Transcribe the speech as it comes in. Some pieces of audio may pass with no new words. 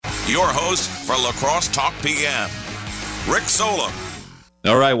your host for La Crosse Talk PM, Rick Solem.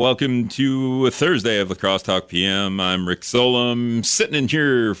 All right, welcome to a Thursday of La Crosse Talk PM. I'm Rick Solem, sitting in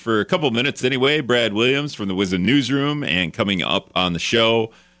here for a couple minutes anyway. Brad Williams from the Wisdom Newsroom, and coming up on the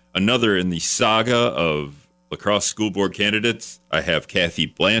show, another in the saga of La Crosse School Board candidates. I have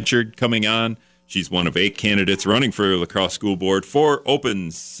Kathi Blanchard coming on. She's one of 8 candidates running for La Crosse School Board, 4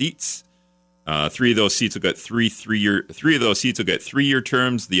 open seats. 3 of those seats will get three-year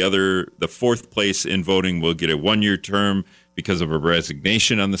terms. The fourth place in voting will get a 1-year term because of a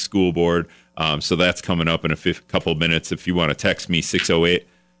resignation on the school board. So that's coming up in a couple of minutes. If you want to text me,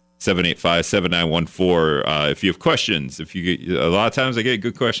 608-785-7914. If you have questions, a lot of times I get a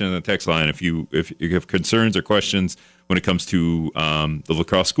good question on the text line. If you have concerns or questions when it comes to the La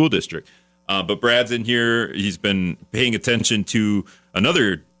Crosse School District. But Brad's in here. He's been paying attention to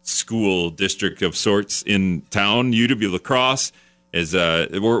another school district of sorts in town, UW La Crosse.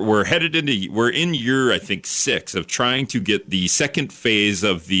 We're in year, I think, 6 of trying to get the second phase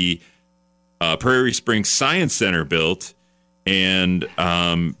of the Prairie Springs Science Center built. And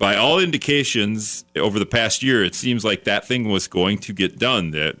by all indications, over the past year, it seems like that thing was going to get done.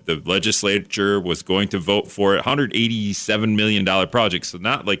 The legislature was going to vote for it. $187 million project. So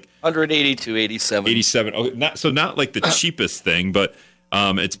not like 182, 87. 87. Okay, not like the cheapest thing, but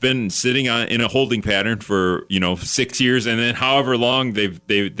it's been sitting in a holding pattern for 6 years, and then however long they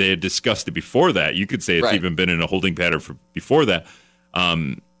had discussed it before that. You could say it's even been in a holding pattern for before that.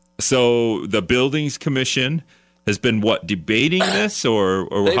 So the Buildings Commission has been debating this, or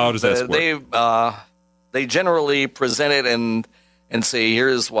how does that work? They generally present it and say,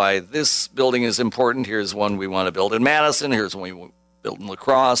 here's why this building is important. Here's one we want to build in Madison. Here's one we want to build in La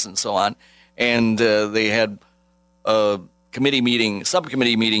Crosse, and so on. And they had a subcommittee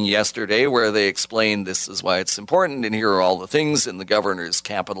meeting yesterday where they explained this is why it's important, and here are all the things in the governor's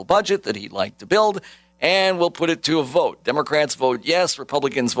capital budget that he'd like to build, and we'll put it to a vote. Democrats vote yes,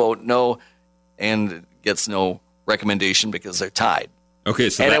 Republicans vote no, and it gets no recommendation because they're tied. Okay,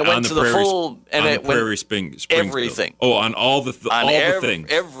 so and that it went on the to Prairie, the full, and on it the Prairie went Springs everything. Bill. Oh, on all the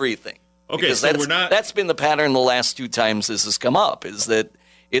things. Everything. Okay, because so that's been the pattern the last 2 times this has come up, is that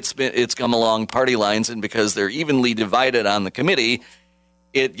it's come along party lines, and because they're evenly divided on the committee,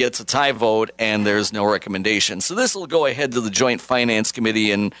 it gets a tie vote and there's no recommendation. So this will go ahead to the Joint Finance Committee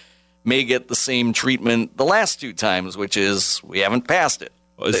and may get the same treatment the last 2 times, which is we haven't passed it.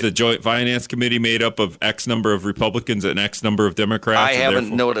 Is the Joint Finance Committee made up of X number of Republicans and X number of Democrats? I haven't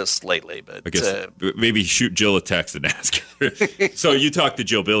noticed lately, but I guess maybe shoot Jill a text and ask her. So you talked to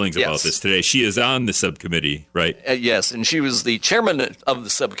Jill Billings about this today. She is on the subcommittee, right? Yes, and she was the chairman of the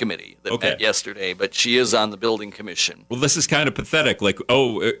subcommittee that met yesterday, but she is on the Building Commission. Well, this is kind of pathetic. Like,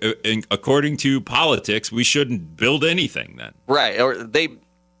 according to politics, we shouldn't build anything then. Right, or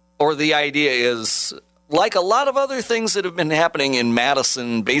the idea is, like a lot of other things that have been happening in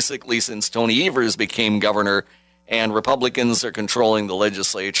Madison basically since Tony Evers became governor, and Republicans are controlling the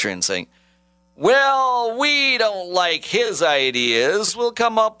legislature and saying, well, we don't like his ideas. We'll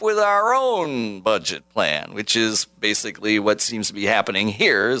come up with our own budget plan, which is basically what seems to be happening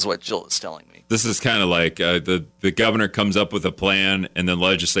here, is what Jill is telling me. This is kind of like the governor comes up with a plan, and then the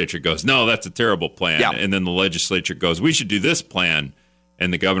legislature goes, no, that's a terrible plan. Yeah. And then the legislature goes, we should do this plan.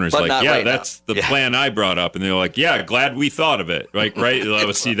 And the governor's like, yeah, that's the plan I brought up. And they're like, yeah, glad we thought of it. Right? I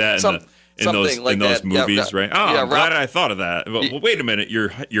would see that in those movies, right? Oh, I'm glad I thought of that. Well, wait a minute,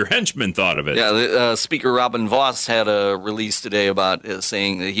 your henchman thought of it. Yeah, Speaker Robin Voss had a release today about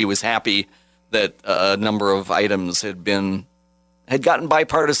saying that he was happy that a number of items had gotten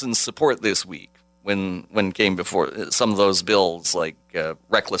bipartisan support this week when came before some of those bills, like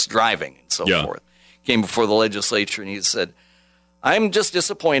reckless driving and so forth, came before the legislature, and he said, I'm just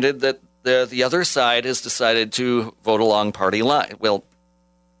disappointed that the other side has decided to vote along party line. Well,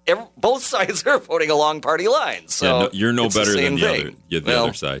 both sides are voting along party lines. So you're no better than the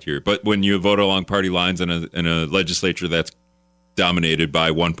other side here. But when you vote along party lines in a legislature that's dominated by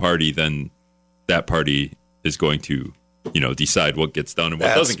one party, then that party is going to decide what gets done and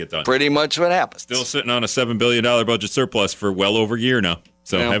what doesn't get done. Pretty much what happens. Still sitting on a $7 billion budget surplus for well over a year now.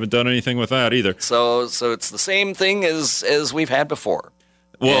 So haven't done anything with that either. So it's the same thing as we've had before.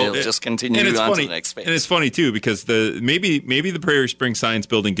 Well, it'll just continue on to the next phase. And it's funny too, because maybe the Prairie Springs Science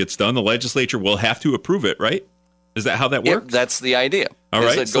Building gets done. The legislature will have to approve it, right? Is that how that works? That's the idea. All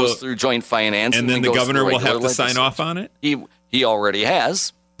right, it goes through joint finance, and then the governor will have to sign off on it. He already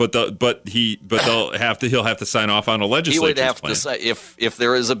has. But he'll have to sign off on a legislature's He would have plan. to say if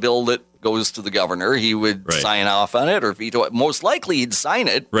there is a bill that goes to the governor, he would sign off on it or veto it. Most likely, he'd sign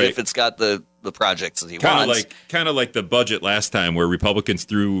it if it's got the projects that he wants. Kind of like the budget last time, where Republicans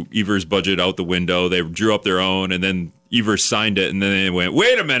threw Evers' budget out the window. They drew up their own, and then Evers signed it, and then they went,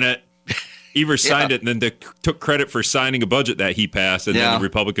 "Wait a minute." Evers signed it, and then they took credit for signing a budget that he passed, and then the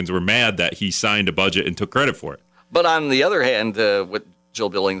Republicans were mad that he signed a budget and took credit for it. But on the other hand, what Jill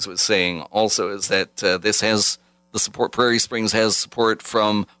Billings was saying also is that this has the support. Prairie Springs has support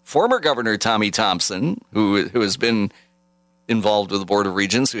from former Governor Tommy Thompson, who has been involved with the Board of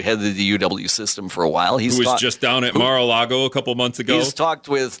Regents, who headed the UW system for a while. Who was just down at Mar-a-Lago a couple months ago. He's talked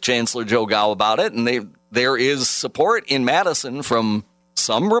with Chancellor Joe Gow about it, and there is support in Madison from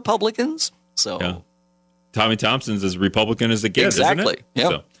some Republicans. So Tommy Thompson's as Republican as it gets, exactly. Isn't it? Yep.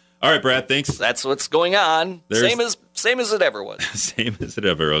 So, all right, Brad, thanks. That's what's going on. Same as it ever was. Same as it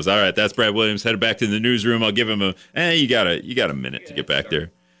ever was. All right, that's Brad Williams. Headed back to the newsroom. I'll give him you got a minute to get back there.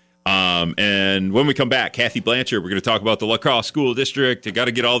 And when we come back, Kathi Blanchard, we're going to talk about the La Crosse School District. I got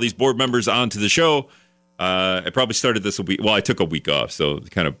to get all these board members onto the show. I probably started this a week. Well, I took a week off, so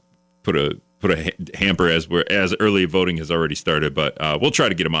kind of put a hamper as early voting has already started. But we'll try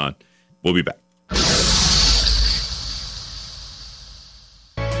to get them on. We'll be back.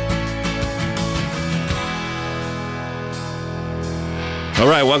 All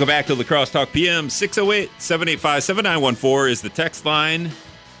right, welcome back to La Crosse Talk PM. 608-785-7914 is the text line.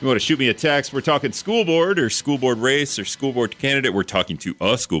 You want to shoot me a text. We're talking school board or school board race or school board candidate. We're talking to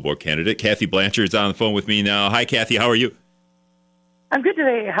a school board candidate. Kathi Blanchard is on the phone with me now. Hi, Kathi. How are you? I'm good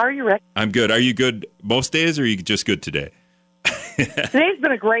today. How are you, Rick? I'm good. Are you good most days or are you just good today? Today's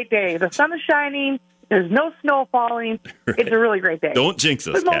been a great day. The sun is shining. There's no snow falling. Right. It's a really great day. Don't jinx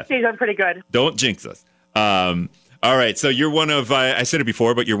us, But most days I'm pretty good. Don't jinx us. All right, so you're one of, I said it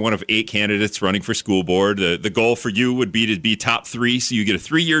before, but you're one of 8 candidates running for school board. The goal for you would be to be top 3, so you get a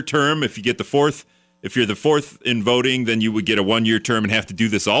 3-year term. If you get if you're the 4th in voting, then you would get a 1-year term and have to do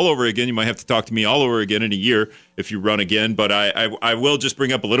this all over again. You might have to talk to me all over again in a year if you run again. But I will just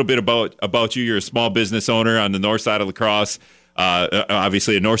bring up a little bit about you. You're a small business owner on the north side of La Crosse,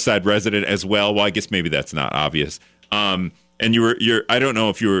 obviously a north side resident as well. Well, I guess maybe that's not obvious. And you're I don't know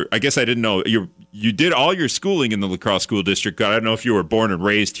if you were, I guess I didn't know, you did all your schooling in the La Crosse School District. I don't know if you were born and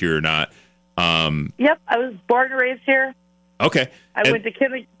raised here or not. Yep, I was born and raised here. Okay. I went to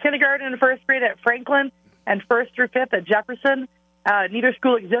kindergarten and first grade at Franklin and 1st through 5th at Jefferson. Neither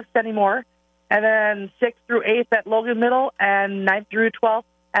school exists anymore. And then 6th through 8th at Logan Middle and 9th through 12th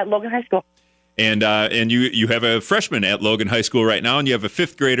at Logan High School. And you have a freshman at Logan High School right now, and you have a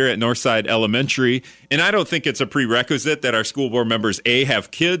 5th grader at Northside Elementary. And I don't think it's a prerequisite that our school board members, A,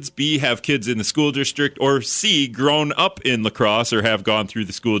 have kids, B, have kids in the school district, or C, grown up in La Crosse or have gone through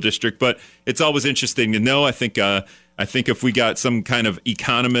the school district. But it's always interesting to know. I think if we got some kind of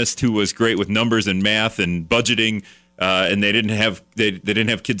economist who was great with numbers and math and budgeting, and they didn't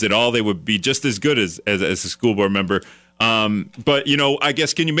have kids at all, they would be just as good as a school board member. But I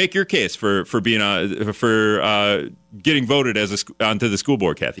guess, can you make your case for being getting voted onto the school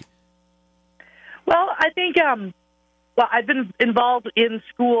board, Kathi? Well, I think I've been involved in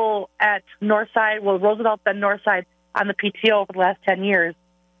school at Northside, Roosevelt then Northside on the PTO for the last 10 years.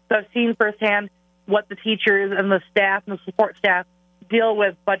 So I've seen firsthand what the teachers and the staff and the support staff deal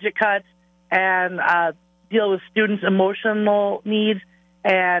with budget cuts and deal with students' emotional needs.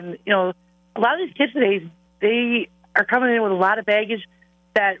 And a lot of these kids today, they are coming in with a lot of baggage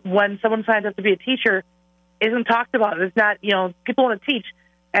that when someone signs up to be a teacher isn't talked about. It's not, people want to teach,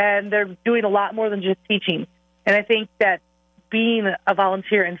 and they're doing a lot more than just teaching. And I think that being a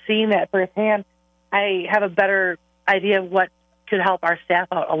volunteer and seeing that firsthand, I have a better idea of what could help our staff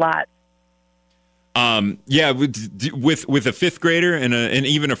out a lot. Yeah, with a 5th grader and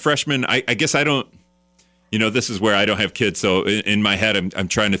even a freshman, I guess I don't. This is where I don't have kids, so in my head, I'm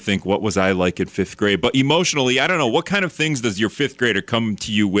trying to think, what was I like in 5th grade? But emotionally, I don't know. What kind of things does your 5th grader come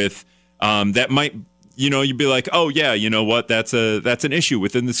to you with that might, you'd be like, oh yeah, you know what? That's an issue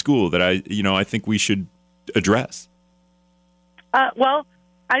within the school that I think we should address. Well,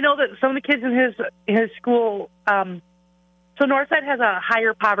 I know that some of the kids in his school. So Northside has a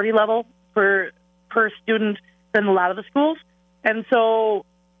higher poverty level per student than a lot of the schools, and so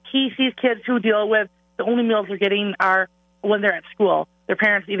he sees kids who deal with the only meals they're getting are when they're at school. Their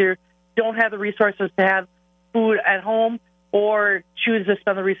parents either don't have the resources to have food at home or choose to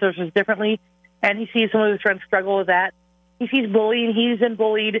spend the resources differently. And he sees some of his friends struggle with that. He sees bullying. He's been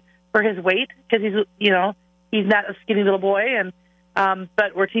bullied for his weight because he's not a skinny little boy. And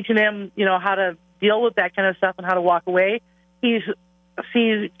but we're teaching him, how to deal with that kind of stuff and how to walk away. He's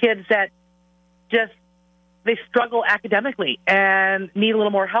sees kids that just, they struggle academically and need a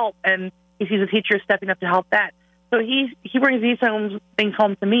little more help, and he sees a teacher stepping up to help that. So he brings these things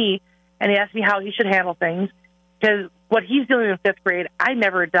home to me, and he asks me how he should handle things, because what he's dealing with in 5th grade, I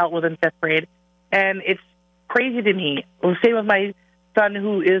never dealt with in 5th grade, and it's crazy to me. Same with my son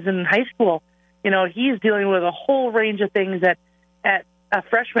who is in high school. He's dealing with a whole range of things that a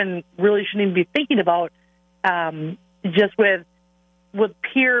freshman really shouldn't even be thinking about, just with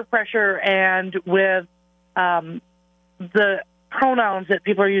peer pressure and with the pronouns that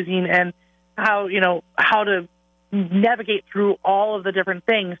people are using, and how to navigate through all of the different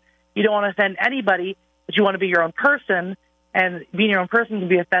things. You don't want to offend anybody, but you want to be your own person, and being your own person can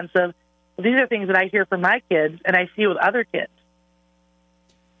be offensive. But these are things that I hear from my kids, and I see with other kids.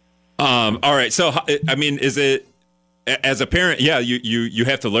 All right. So, I mean, is it, as a parent, yeah, you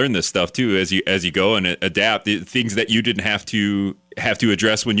have to learn this stuff too as you go and adapt the things that you didn't have to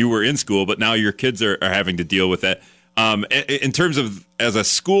address when you were in school, but now your kids are having to deal with that. In terms of, as a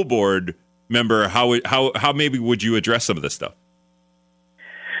school board member, how maybe would you address some of this stuff?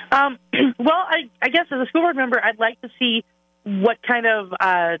 Well, I guess as a school board member, I'd like to see what kind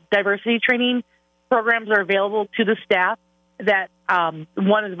of diversity training programs are available to the staff, that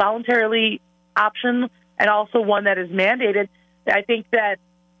one is voluntarily option and also one that is mandated. I think that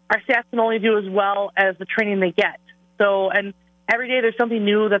our staff can only do as well as the training they get. So, and every day there's something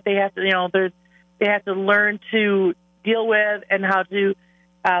new that they have to, they have to learn to deal with, and how to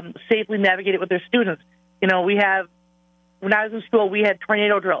safely navigate it with their students. When I was in school, we had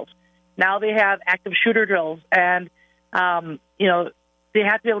tornado drills. Now they have active shooter drills, and they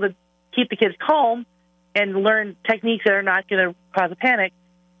have to be able to keep the kids calm and learn techniques that are not going to cause a panic.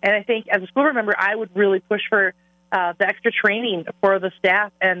 And I think as a school board member, I would really push for the extra training for the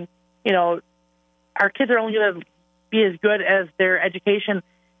staff. And, our kids are only going to be as good as their education.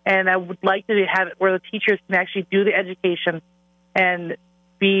 And I would like to have it where the teachers can actually do the education and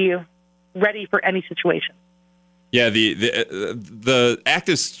be ready for any situation. Yeah, the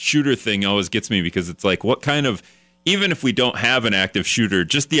active shooter thing always gets me, because it's like, what kind of, even if we don't have an active shooter,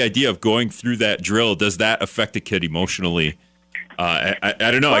 just the idea of going through that drill, does that affect a kid emotionally? I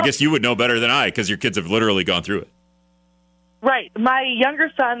don't know. Well, I guess you would know better than I, because your kids have literally gone through it. Right. My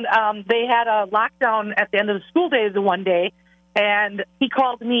younger son, they had a lockdown at the end of the school day the one day, and he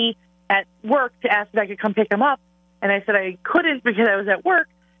called me at work to ask if I could come pick him up. And I said I couldn't because I was at work.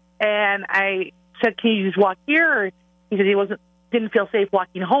 And I said, can you just walk here? Or he said he didn't feel safe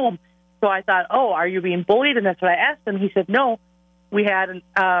walking home. So I thought, oh, are you being bullied? And that's what I asked him. He said, no, we had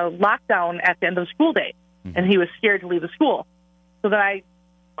a lockdown at the end of the school day, and he was scared to leave the school. So then I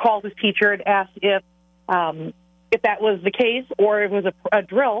called his teacher and asked if that was the case, or if it was a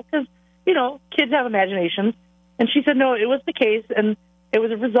drill, because, kids have imaginations. And she said, no, it was the case, and it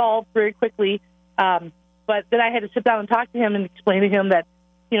was resolved very quickly. But then I had to sit down and talk to him and explain to him that,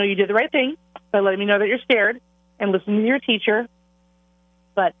 you did the right thing by letting me know that you're scared and listening to your teacher.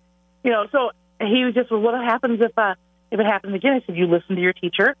 But, so he was just, well, what happens if it happens again? I said, you listen to your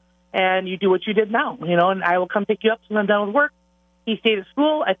teacher and you do what you did now, and I will come pick you up when I'm done with work. He stayed at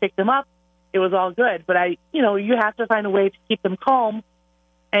school. I picked him up. It was all good. But you have to find a way to keep them calm,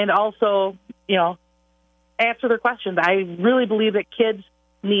 and also, answer their questions. I really believe that kids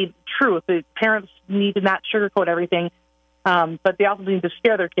need truth. The parents need to not sugarcoat everything, but they also need to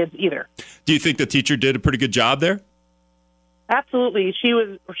scare their kids either. Do you think the teacher did a pretty good job there? Absolutely. She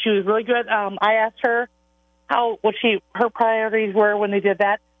was really good. I asked her what her priorities were when they did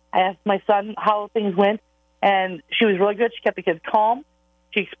that. I asked my son how things went, and she was really good. She kept the kids calm.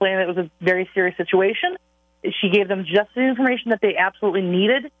 She explained that it was a very serious situation. She gave them just the information that they absolutely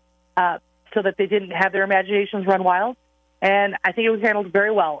needed, so that they didn't have their imaginations run wild. And I think it was handled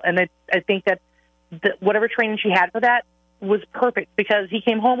very well. And I think that whatever training she had for that was perfect, because he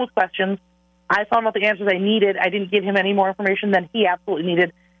came home with questions. I found out the answers I needed. I didn't give him any more information than he absolutely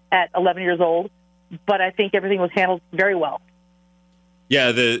needed at 11 years old. But I think everything was handled very well.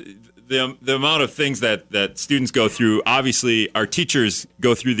 Yeah, the amount of things that students go through, obviously our teachers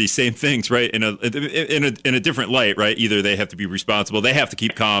go through these same things, right? In a different light, right? Either they have to be responsible, they have to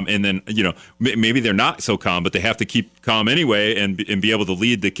keep calm, and then, maybe they're not so calm, but they have to keep calm anyway and be able to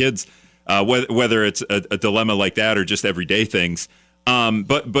lead the kids, whether it's a dilemma like that or just everyday things.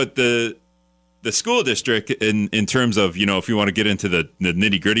 But the school district, in terms of, if you want to get into the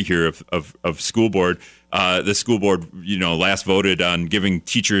nitty gritty here of school board, the school board, last voted on giving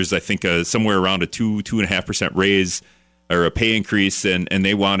teachers, I think, somewhere around a 2.5% raise or a pay increase, and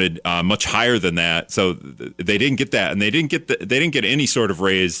they wanted much higher than that. So they didn't get that, and they didn't get any sort of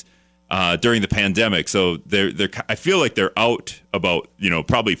raise during the pandemic. So I feel like they're out about,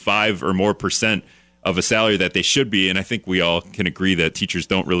 probably 5 or more % of a salary that they should be. And I think we all can agree that teachers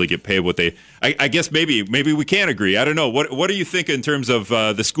don't really get paid what they, I guess maybe we can agree. I don't know. What do you think in terms of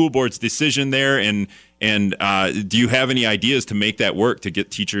the school board's decision there? And do you have any ideas to make that work to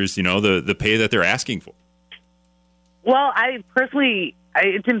get teachers, the pay that they're asking for? Well,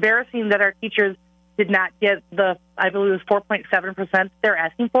 it's embarrassing that our teachers did not get I believe it was 4.7% they're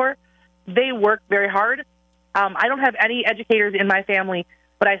asking for. They work very hard. I don't have any educators in my family,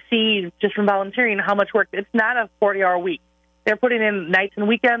 but I see just from volunteering how much work. It's not a 40-hour week. They're putting in nights and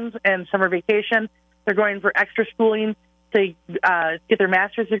weekends and summer vacation. They're going for extra schooling to get their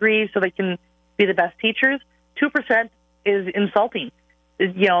master's degree so they can be the best teachers. 2% is insulting.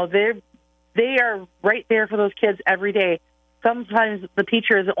 They are right there for those kids every day. Sometimes the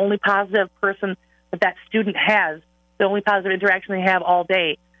teacher is the only positive person that student has, the only positive interaction they have all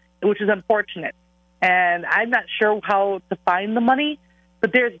day, which is unfortunate. And I'm not sure how to find the money,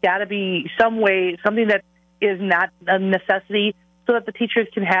 but there's got to be some way, something that is not a necessity so that the teachers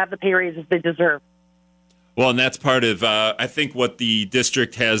can have the pay raises they deserve. Well, and that's part of, I think, what the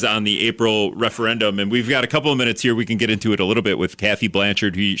district has on the April referendum. And we've got a couple of minutes here. We can get into it a little bit with Kathi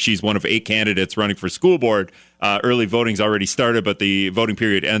Blanchard. She's one of 8 candidates running for school board. Early voting's already started, but the voting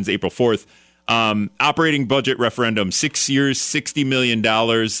period ends April 4th. Operating budget referendum, 6 years, $60 million.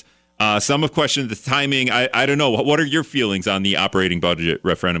 Some have questioned the timing. I don't know. What are your feelings on the operating budget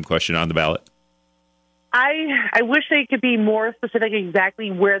referendum question on the ballot? I wish they could be more specific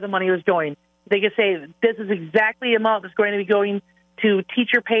exactly where the money was going. They could say this is exactly the amount that's going to be going to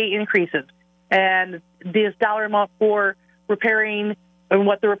teacher pay increases and this dollar amount for repairing and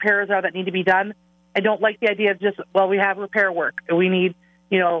what the repairs are that need to be done. I don't like the idea of just, we have repair work. We need,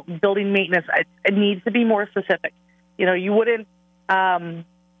 building maintenance. It needs to be more specific. You wouldn't buy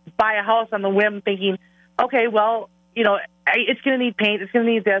a house on the whim thinking, okay, it's going to need paint. It's going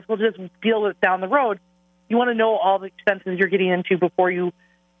to need this. We'll just deal with it down the road. You want to know all the expenses you're getting into before you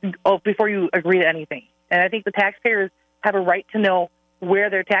agree to anything. And I think the taxpayers have a right to know where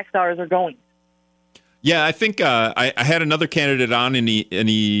their tax dollars are going. Yeah, I think I had another candidate on, and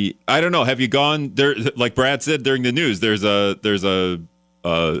he I don't know. Have you gone there? Like Brad said during the news, there's a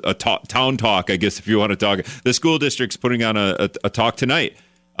town talk, I guess, if you want to talk. The school district's putting on a talk tonight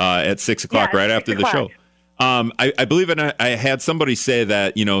at 6 o'clock, right after the show. I believe I had somebody say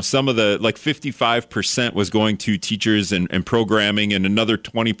that, some of the 55% was going to teachers and programming, and another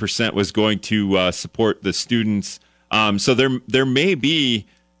 20% was going to support the students. So there may be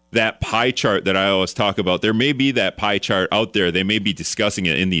that pie chart that I always talk about. There may be that pie chart out there. They may be discussing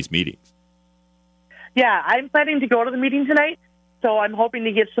it in these meetings. Yeah, I'm planning to go to the meeting tonight, so I'm hoping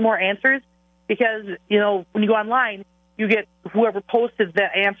to get some more answers because, when you go online, you get whoever posted the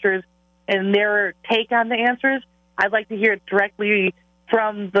answers and their take on the answers. I'd like to hear it directly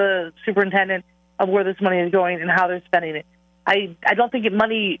from the superintendent of where this money is going and how they're spending it. I don't think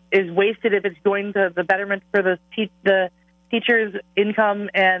money is wasted if it's going to the betterment for the teachers' income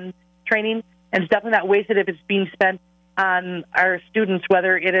and training, and it's definitely not wasted if it's being spent on our students,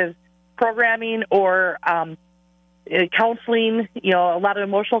 whether it is programming or counseling, a lot of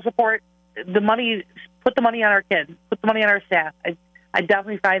emotional support. Put the money on our kids, put the money on our staff. I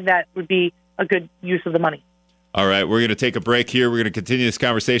definitely find that would be a good use of the money. All right, we're going to take a break here. We're going to continue this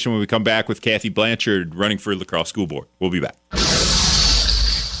conversation when we come back with Kathi Blanchard running for the Crosse School Board. We'll be back.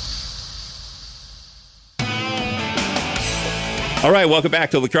 All right, welcome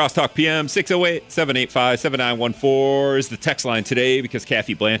back to La Crosse Talk PM. 608-785-7914 is the text line today because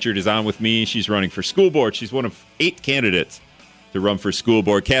Kathi Blanchard is on with me. She's running for school board. She's one of 8 candidates to run for school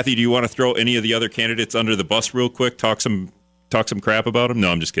board. Kathi, do you want to throw any of the other candidates under the bus real quick? Talk some crap about them? No,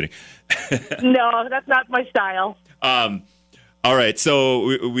 I'm just kidding. No, that's not my style. All right,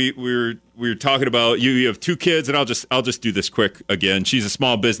 so we were talking about you have 2 kids, and I'll just do this quick again. She's a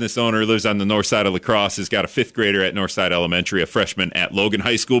small business owner, lives on the north side of La Crosse, has got a 5th grader at Northside Elementary, a freshman at Logan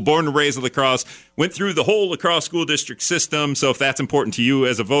High School, born and raised in La Crosse, went through the whole La Crosse school district system. So if that's important to you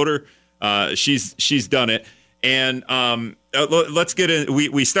as a voter, she's done it. And let's get in.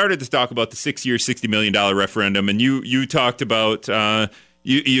 We started to talk about the 6-year, $60 million referendum, and you talked about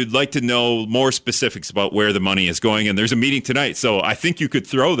you'd like to know more specifics about where the money is going, and there's a meeting tonight. So I think you could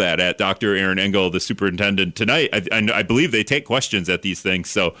throw that at Dr. Aaron Engel, the superintendent, tonight. I believe they take questions at these things,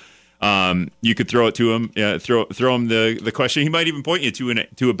 so you could throw it to him. Throw him the question. He might even point you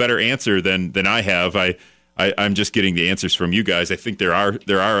to a better answer than I have. I'm just getting the answers from you guys. I think there are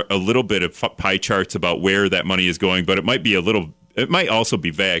a little bit of pie charts about where that money is going, but it might also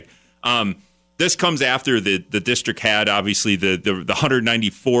be vague. this comes after the district had obviously the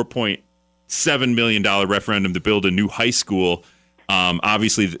 $194.7 million referendum to build a new high school.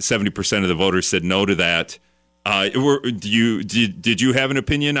 Obviously, 70% of the voters said no to that. Did you have an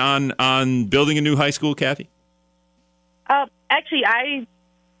opinion on building a new high school, Kathi? Actually, I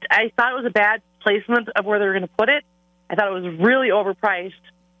thought it was a bad placement of where they were going to put it. I thought it was really overpriced.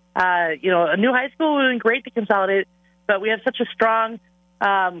 A new high school would have been great to consolidate, but we have such a strong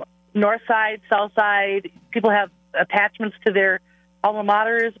north side, south side. People have attachments to their alma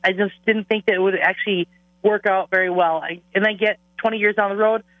maters. I just didn't think that it would actually work out very well. And I get 20 years down the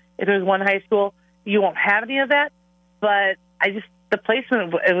road, if there's one high school, you won't have any of that. But the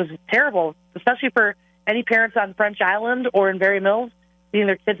placement, it was terrible, especially for any parents on French Island or in Berry Mills, seeing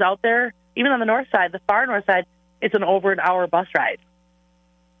their kids out there. Even on the north side, the far north side, it's an over an hour bus ride.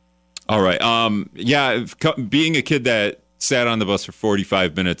 All right. Being a kid that sat on the bus for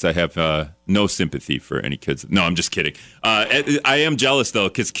 45 minutes, I have no sympathy for any kids. No, I'm just kidding. I am jealous, though,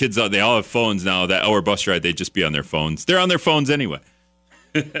 because kids, they all have phones now. That hour bus ride, they'd just be on their phones. They're on their phones anyway.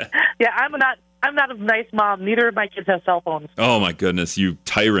 Yeah, I'm not a nice mom. Neither of my kids have cell phones. Oh my goodness, you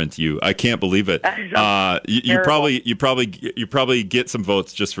tyrant! I can't believe it. You probably get some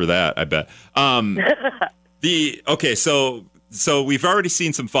votes just for that. I bet. So we've already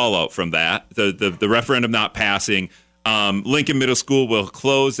seen some fallout from that. The referendum not passing. Lincoln Middle School will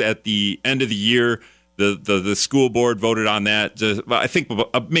close at the end of the year. The school board voted on that. I think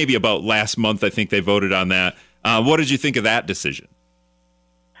maybe about last month. I think they voted on that. What did you think of that decision?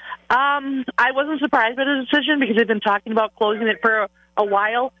 I wasn't surprised by the decision because they've been talking about closing it for a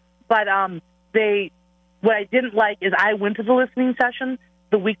while. But what I didn't like is I went to the listening session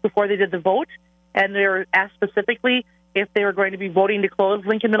the week before they did the vote, and they were asked specifically if they were going to be voting to close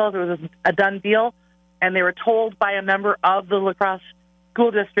Lincoln Middle, if it was a done deal. And they were told by a member of the La Crosse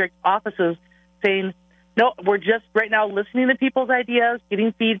School District offices saying, no, we're just right now listening to people's ideas,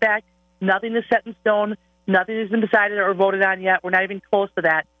 getting feedback. Nothing is set in stone. Nothing has been decided or voted on yet. We're not even close to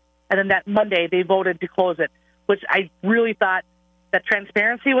that. And then that Monday, they voted to close it, which I really thought that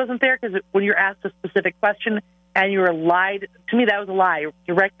transparency wasn't there because when you're asked a specific question and you were lied, to me that was a lie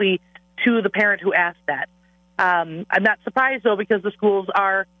directly to the parent who asked that. I'm not surprised, though, because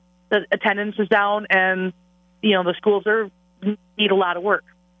the attendance is down and, the schools need a lot of work.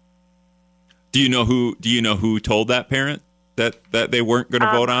 Do you know who told that parent that they weren't going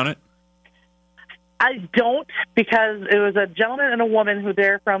to vote on it? I don't, because it was a gentleman and a woman who were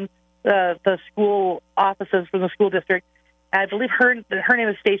there from the school offices from the school district. I believe her name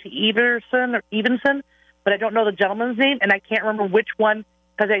is Stacy Evenson, but I don't know the gentleman's name, and I can't remember which one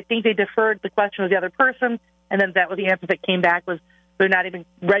because I think they deferred the question to the other person, and then that was the answer that came back was they're not even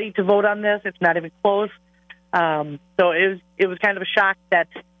ready to vote on this. It's not even close. So it was kind of a shock that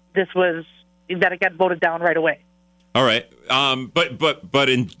it got voted down right away. All right, but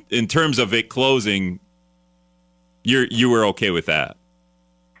in terms of it closing, you were okay with that.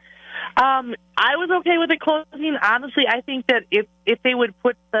 I was okay with it closing. Honestly, I think that if they would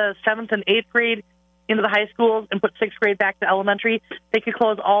put the 7th and 8th grade into the high schools and put 6th grade back to elementary, they could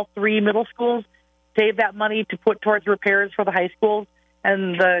close all 3 middle schools, save that money to put towards repairs for the high schools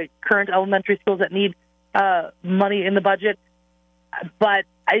and the current elementary schools that need money in the budget. But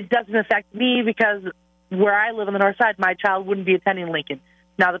it doesn't affect me because where I live on the north side, my child wouldn't be attending Lincoln.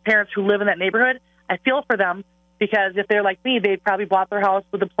 Now, the parents who live in that neighborhood, I feel for them because if they're like me, they probably bought their house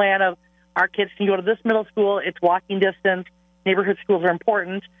with the plan of our kids can go to this middle school. It's walking distance. Neighborhood schools are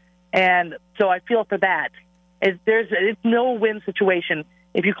important. And so I feel for that. It's no win situation.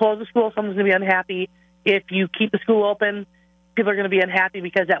 If you close the school, someone's going to be unhappy. If you keep the school open, people are going to be unhappy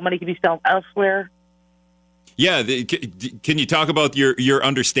because that money can be spent elsewhere. Yeah, can you talk about your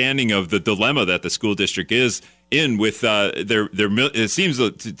understanding of the dilemma that the school district is in with it seems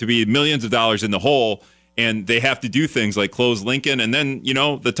to be millions of dollars in the hole, and they have to do things like close Lincoln, and then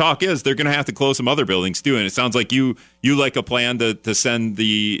the talk is they're going to have to close some other buildings too. And it sounds like you like a plan to send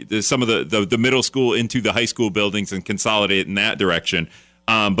some of the middle school into the high school buildings and consolidate in that direction.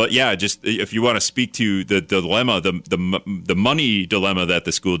 But yeah, just if you want to speak to the dilemma, the money dilemma that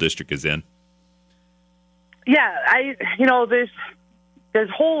the school district is in. Yeah, there's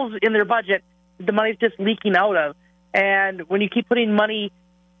holes in their budget the money's just leaking out of. And when you keep putting money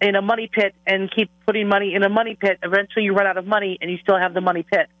in a money pit and keep putting money in a money pit, eventually you run out of money and you still have the money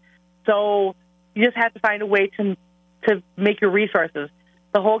pit. So you just have to find a way to make your resources.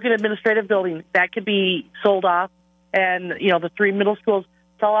 The Hogan Administrative Building, that could be sold off, and the 3 middle schools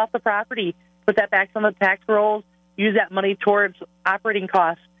sell off the property, put that back on the tax rolls, use that money towards operating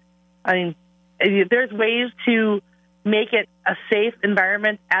costs. I mean, there's ways to make it a safe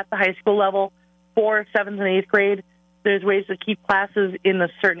environment at the high school level for 7th and 8th grade. There's ways to keep classes in a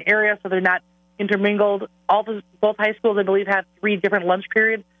certain area so they're not intermingled. Both high schools, I believe, have 3 different lunch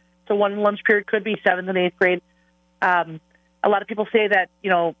periods. So one lunch period could be 7th and 8th grade. A lot of people say that,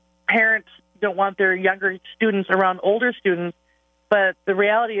 parents don't want their younger students around older students, but the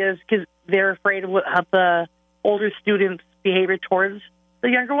reality is because they're afraid of the older students' behavior towards the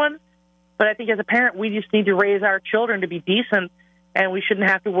younger ones. But I think as a parent, we just need to raise our children to be decent, and we shouldn't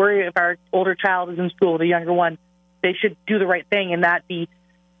have to worry if our older child is in school with a younger one. They should do the right thing and not be,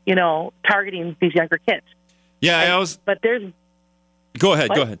 targeting these younger kids. Yeah, But there's. Go ahead.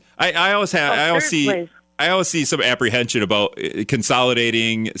 What? Go ahead. I always see some apprehension about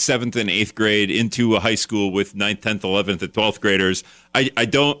consolidating 7th and 8th grade into a high school with 9th, 10th, 11th, and 12th graders. I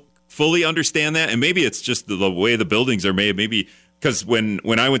don't fully understand that, and maybe it's just the way the buildings are made. Maybe because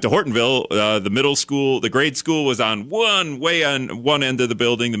when I went to Hortonville, the middle school, the grade school was on one end of the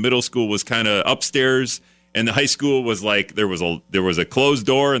building. The middle school was kind of upstairs, and the high school was like there was a closed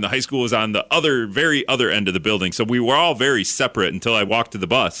door, and the high school was on the very other end of the building. So we were all very separate until I walked to the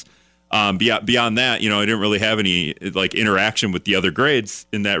bus. Beyond that, I didn't really have any like interaction with the other grades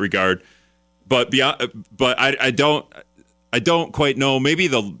in that regard. But I don't quite know. Maybe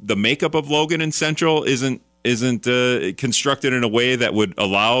the makeup of Logan and Central isn't constructed in a way that would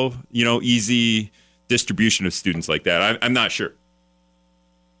allow easy distribution of students like that. I'm not sure.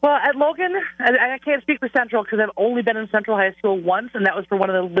 Well, at Logan, I can't speak for Central because I've only been in Central High School once, and that was for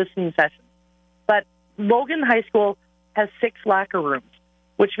one of the listening sessions. But Logan High School has 6 locker rooms,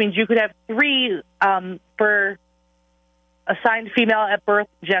 which means you could have 3 for assigned female at birth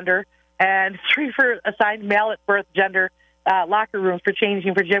gender and 3 for assigned male at birth gender locker rooms for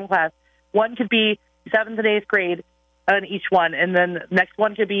changing for gym class. One could be 7th and 8th grade in each one, and then the next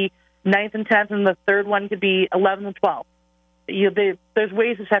one could be 9th and 10th, and the third one could be 11th and 12th. There's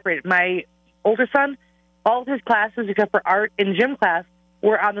ways to separate it. My older son, all of his classes except for art and gym class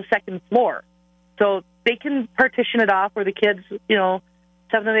were on the 2nd floor. So they can partition it off where the kids, 7th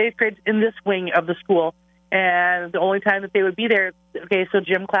and 8th grades in this wing of the school. And the only time that they would be there, so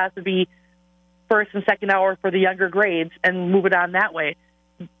gym class would be 1st and 2nd hour for the younger grades and move it on that way.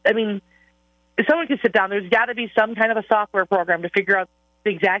 I mean, if someone can sit down, there's got to be some kind of a software program to figure out the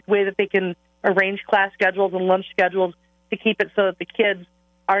exact way that they can arrange class schedules and lunch schedules to keep it so that the kids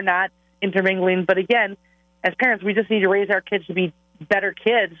are not intermingling. But again, as parents, we just need to raise our kids to be better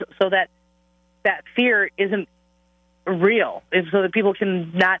kids so that that fear isn't real, and so that people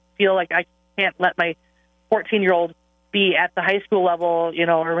can not feel like I can't let my 14-year-old be at the high school level,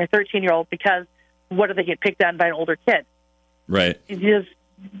 or my 13-year-old because what if they get picked on by an older kid? Right. We have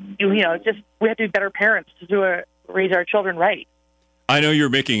to be better parents to raise our children right. I know you're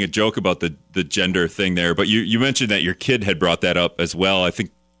making a joke about the gender thing there, but you mentioned that your kid had brought that up as well.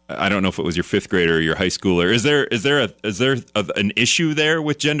 I don't know if it was your 5th grader or your high schooler. Is there an issue there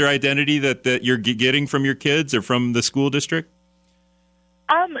with gender identity that you're getting from your kids or from the school district?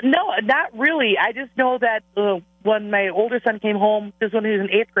 No, not really. I just know that when my older son came home, this one he was in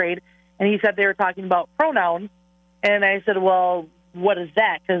 8th grade, and he said they were talking about pronouns, and I said, well, what is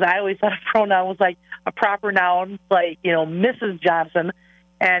that? Because I always thought a pronoun was like a proper noun, like, Mrs. Johnson.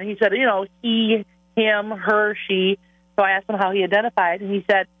 And he said, he, him, her, she. So I asked him how he identified, and he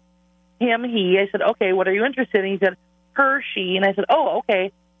said, him, he. I said, okay, what are you interested in? He said, her, she. And I said, oh,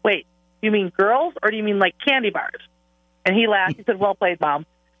 okay. Wait, do you mean girls or do you mean like candy bars? And he laughed. He said, well played, Mom.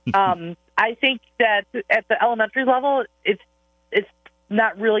 I think that at the elementary level, it's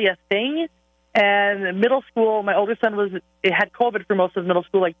not really a thing. And middle school, my older son had COVID for most of middle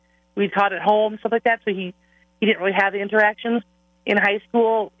school. Like we taught at home, stuff like that. So he didn't really have the interactions. In high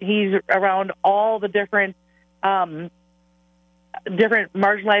school, he's around all the different marginalized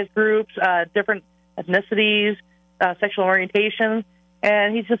groups, different ethnicities, sexual orientation,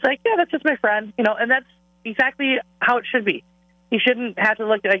 and he's just like, yeah, that's just my friend, and that's exactly how it should be. He shouldn't have to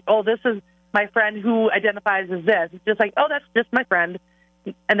look like, oh, this is my friend who identifies as this. It's just like, oh, that's just my friend,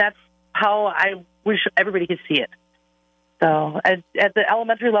 and that's how I wish everybody could see it. So at the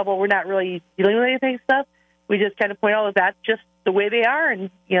elementary level, we're not really dealing with anything stuff. We just kind of point out that that's just the way they are,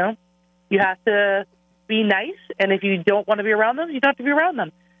 and you have to be nice. And if you don't want to be around them, you don't have to be around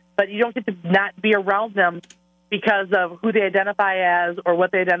them. But you don't get to not be around them because of who they identify as or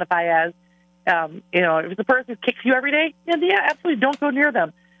what they identify as. If the person kicks you every day, yeah, absolutely, don't go near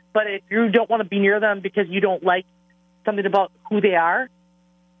them. But if you don't want to be near them because you don't like something about who they are,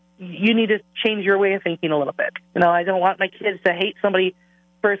 you need to change your way of thinking a little bit. I don't want my kids to hate somebody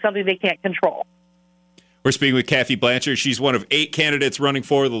for something they can't control. We're speaking with Kathi Blanchard. She's one of 8 candidates running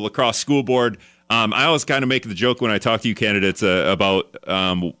for the La Crosse School Board. I always kind of make the joke when I talk to you candidates about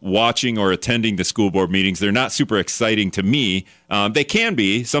watching or attending the school board meetings. They're not super exciting to me. They can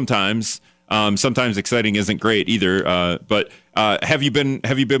be sometimes. Sometimes exciting isn't great either. But have you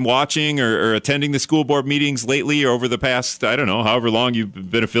been watching or attending the school board meetings lately, or over the past, I don't know, however long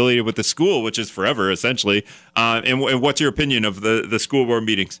you've been affiliated with the school, which is forever essentially? And what's your opinion of the school board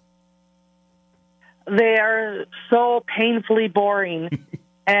meetings? They are so painfully boring,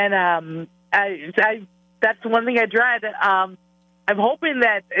 and I that's one thing I dread. I'm hoping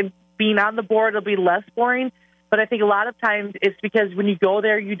that being on the board will be less boring, but I think a lot of times it's because when you go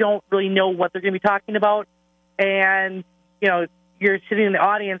there, you don't really know what they're going to be talking about, and you're sitting in the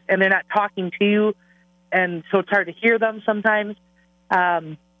audience and they're not talking to you, and so it's hard to hear them sometimes.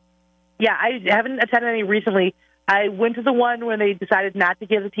 I haven't attended any recently. I went to the one when they decided not to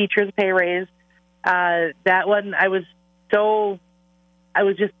give the teachers a pay raise. That one, I was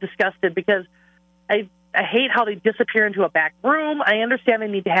just disgusted because I hate how they disappear into a back room. I understand they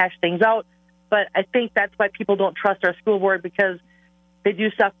need to hash things out, but I think that's why people don't trust our school board, because they do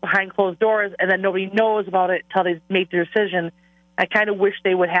stuff behind closed doors and then nobody knows about it until they make their decision. I kind of wish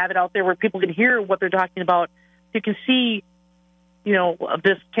they would have it out there where people can hear what they're talking about. You can see,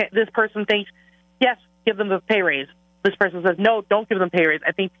 this person thinks, yes, give them the pay raise. This person says, no, don't give them pay raise.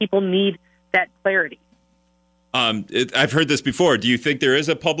 I think people need that clarity. I've heard this before. Do you think there is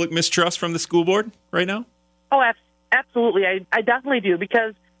a public mistrust from the school board right now? Oh, absolutely. I definitely do,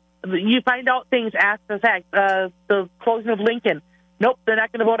 because you find out things after the fact. The closing of Lincoln. Nope, they're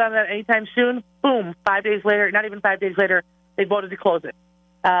not going to vote on that anytime soon. Boom, 5 days later, not even 5 days later, they voted to close it.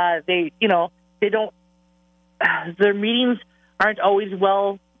 They don't, their meetings aren't always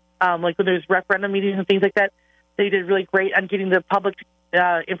well, like when there's referendum meetings and things like that. They did really great on getting the public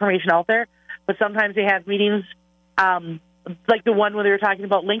information out there. But sometimes they have meetings, like the one where they were talking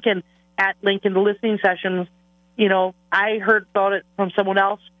about Lincoln, at Lincoln, the listening sessions. I heard about it from someone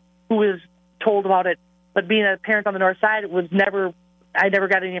else who was told about it. But being a parent on the north side, I never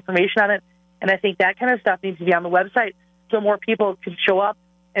got any information on it. And I think that kind of stuff needs to be on the website so more people can show up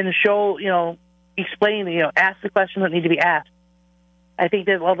and show, explain, ask the questions that need to be asked. I think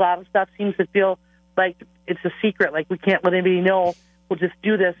that a lot of stuff seems to feel like it's a secret, like we can't let anybody know. We'll just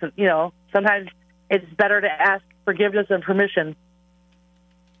do this. And, sometimes it's better to ask forgiveness and permission.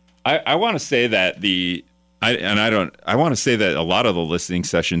 I want to say that I want to say that a lot of the listening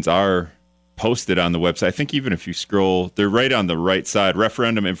sessions are posted on the website. I think even if you scroll, they're right on the right side.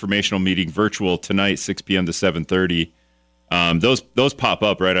 Referendum informational meeting virtual tonight, 6 p.m. to 7:30. Those pop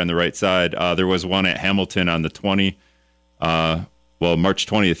up right on the right side. There was one at Hamilton on the 20. March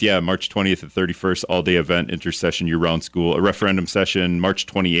 20th. Yeah, March 20th and 31st, all-day event, intersession, year-round school. A referendum session, March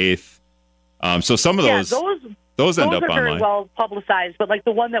 28th. So some of those end up are online. Very well publicized, but like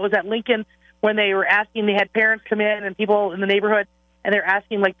the one that was at Lincoln when they were asking, they had parents come in and people in the neighborhood, and they're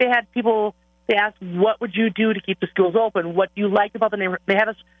asking, like they had people, they asked, what would you do to keep the schools open? What do you like about the neighborhood? They had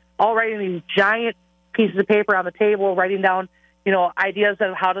us all writing these giant pieces of paper on the table, writing down, ideas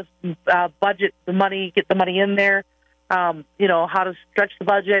of how to budget the money, get the money in there, how to stretch the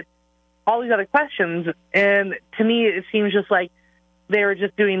budget, all these other questions. And to me, it seems just like they were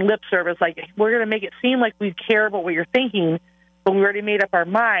just doing lip service. Like, we're going to make it seem like we care about what you're thinking, but we already made up our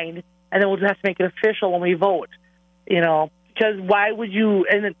mind, and then we'll just have to make it official when we vote, because why would you,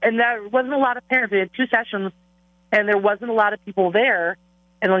 and there wasn't a lot of parents. We had 2 sessions, and there wasn't a lot of people there.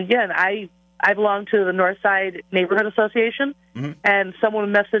 And again, I belong to the Northside Neighborhood Association, and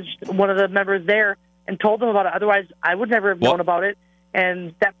someone messaged one of the members there and told them about it. Otherwise, I would never have known about it,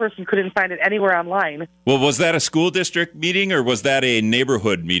 and that person couldn't find it anywhere online. Well, was that a school district meeting, or was that a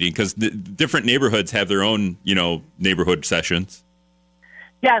neighborhood meeting? Because different neighborhoods have their own, neighborhood sessions.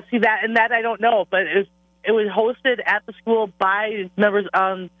 Yeah, see that I don't know, but it was hosted at the school by members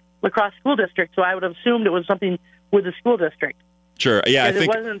on La Crosse School District, so I would have assumed it was something with the school district. Sure. Yeah,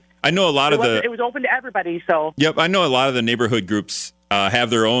 I know a lot of it was open to everybody. So yep, I know a lot of the neighborhood groups have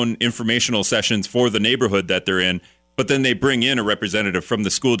their own informational sessions for the neighborhood that they're in, but then they bring in a representative from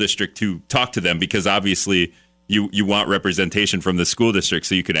the school district to talk to them, because obviously you want representation from the school district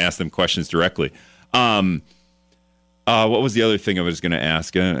so you can ask them questions directly. What was the other thing I was going to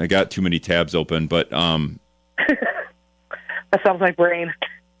ask? I got too many tabs open, but that sounds like brain.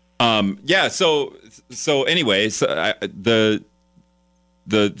 Yeah. So anyways, the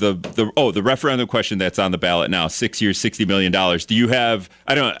referendum question that's on the ballot now, 6 years, $60 million. Do you have?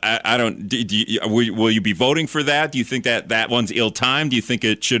 Will you be voting for that? Do you think that one's ill-timed? Do you think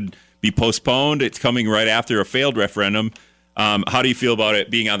it should be postponed? It's coming right after a failed referendum. How do you feel about it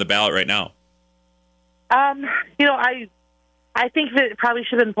being on the ballot right now? I think that it probably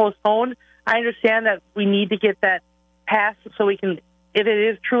should have been postponed. I understand that we need to get that passed so we can, if it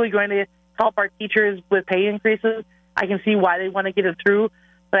is truly going to help our teachers with pay increases, I can see why they want to get it through.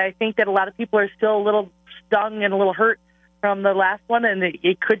 But I think that a lot of people are still a little stung and a little hurt from the last one, and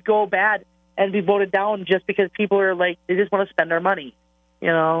it could go bad and be voted down just because people are like, they just want to spend their money,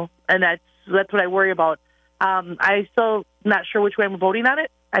 and that's what I worry about. I still not sure which way I'm voting on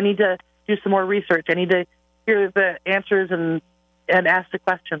it. I need to do some more research. I need to hear the answers and ask the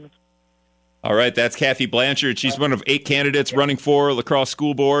questions. All right, that's Kathi Blanchard. She's one of 8 candidates running for La Crosse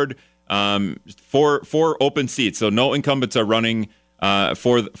School Board. Four open seats, so no incumbents are running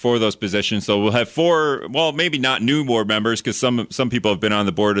for those positions. So we'll have 4, well, maybe not new board members because some people have been on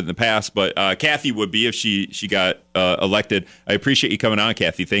the board in the past, but Kathi would be if she got elected. I appreciate you coming on,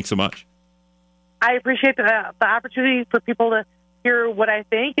 Kathi. Thanks so much. I appreciate the opportunity for people to hear what I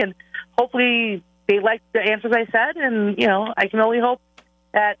think, and hopefully they like the answers I said, and I can only hope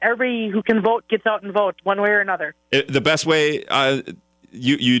that everybody who can vote gets out and votes one way or another. The best way,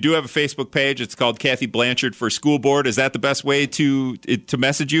 you do have a Facebook page. It's called Kathi Blanchard for School Board. Is that the best way to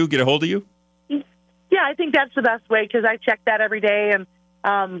message you, get a hold of you? Yeah, I think that's the best way because I check that every day,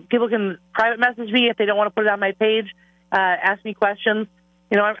 and people can private message me if they don't want to put it on my page, ask me questions.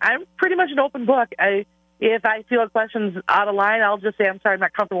 I'm pretty much an open book. If I feel a question's out of line, I'll just say, I'm sorry, I'm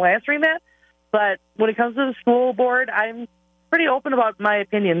not comfortable answering that. But when it comes to the school board, I'm pretty open about my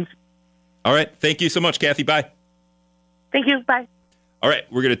opinions. All right. Thank you so much, Kathi. Bye. Thank you. Bye. All right.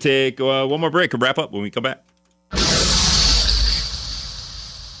 We're going to take one more break and wrap up when we come back.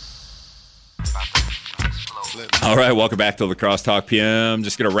 All right. Welcome back to La Crosse Talk PM.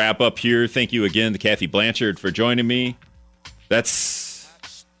 Just going to wrap up here. Thank you again to Kathi Blanchard for joining me. That's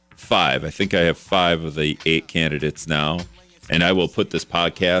 5. I think I have 5 of the 8 candidates now. And I will put this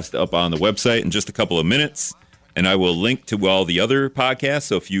podcast up on the website in just a couple of minutes. And I will link to all the other podcasts.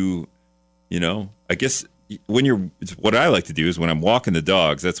 So if I guess what I like to do is when I'm walking the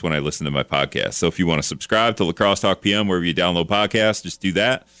dogs, that's when I listen to my podcast. So if you want to subscribe to La Crosse Talk PM, wherever you download podcasts, just do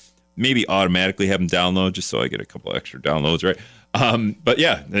that. Maybe automatically have them download just so I get a couple extra downloads, right? But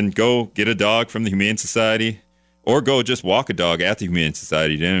yeah, then go get a dog from the Humane Society. Or go just walk a dog at the Humane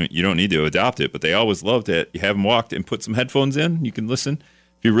Society. You don't need to adopt it, but they always love to have them walked and put some headphones in. You can listen.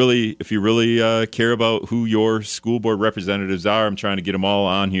 If you really care about who your school board representatives are, I'm trying to get them all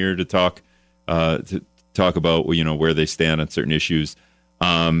on here to talk about where they stand on certain issues.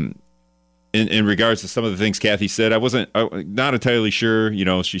 In regards to some of the things Kathi said, I'm not entirely sure.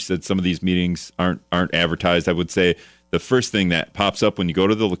 She said some of these meetings aren't advertised. I would say the first thing that pops up when you go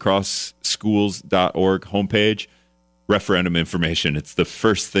to the lacrosseschools.org homepage, referendum information. It's the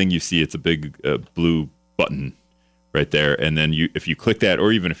first thing you see. It's a big blue button right there. And then if you click that,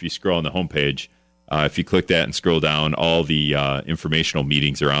 or even if you scroll on the homepage, if you click that and scroll down, all the informational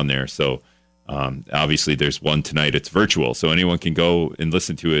meetings are on there. So obviously there's one tonight. It's virtual, so anyone can go and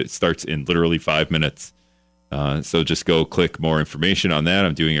listen to it. It starts in literally 5 minutes. So just go click more information on that.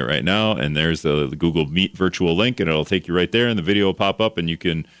 I'm doing it right now, and there's the Google Meet virtual link, and it'll take you right there, and the video will pop up, and you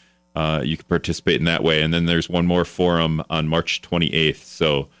can participate in that way. And then there's one more forum on March 28th.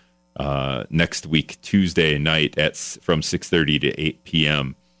 So next week, Tuesday night from 6:30 to 8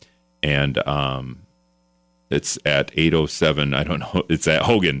 p.m. And it's at 807. I don't know. It's at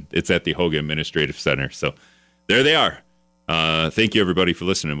Hogan. It's at the Hogan Administrative Center. So there they are. Thank you, everybody, for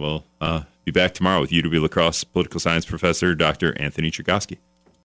listening. We'll be back tomorrow with UW La Crosse political science professor, Dr. Anthony Chergosky.